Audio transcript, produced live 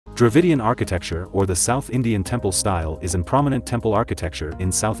Dravidian architecture, or the South Indian temple style, is an prominent temple architecture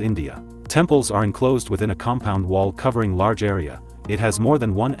in South India. Temples are enclosed within a compound wall covering large area. It has more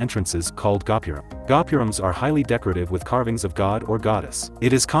than one entrances called gopuram. Gopurams are highly decorative with carvings of god or goddess.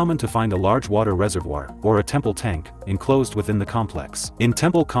 It is common to find a large water reservoir, or a temple tank, enclosed within the complex. In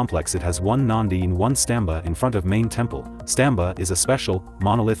temple complex it has one nandi and one stamba in front of main temple. Stamba is a special,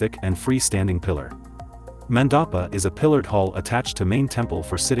 monolithic and free-standing pillar. Mandapa is a pillared hall attached to main temple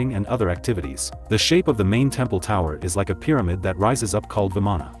for sitting and other activities. The shape of the main temple tower is like a pyramid that rises up called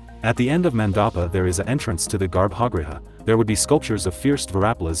vimana. At the end of Mandapa there is an entrance to the Garbhagriha. There would be sculptures of fierce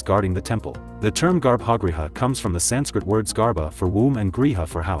Varapalas guarding the temple. The term Garbhagriha comes from the Sanskrit words Garbha for womb and Griha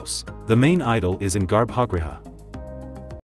for house. The main idol is in Garbhagriha.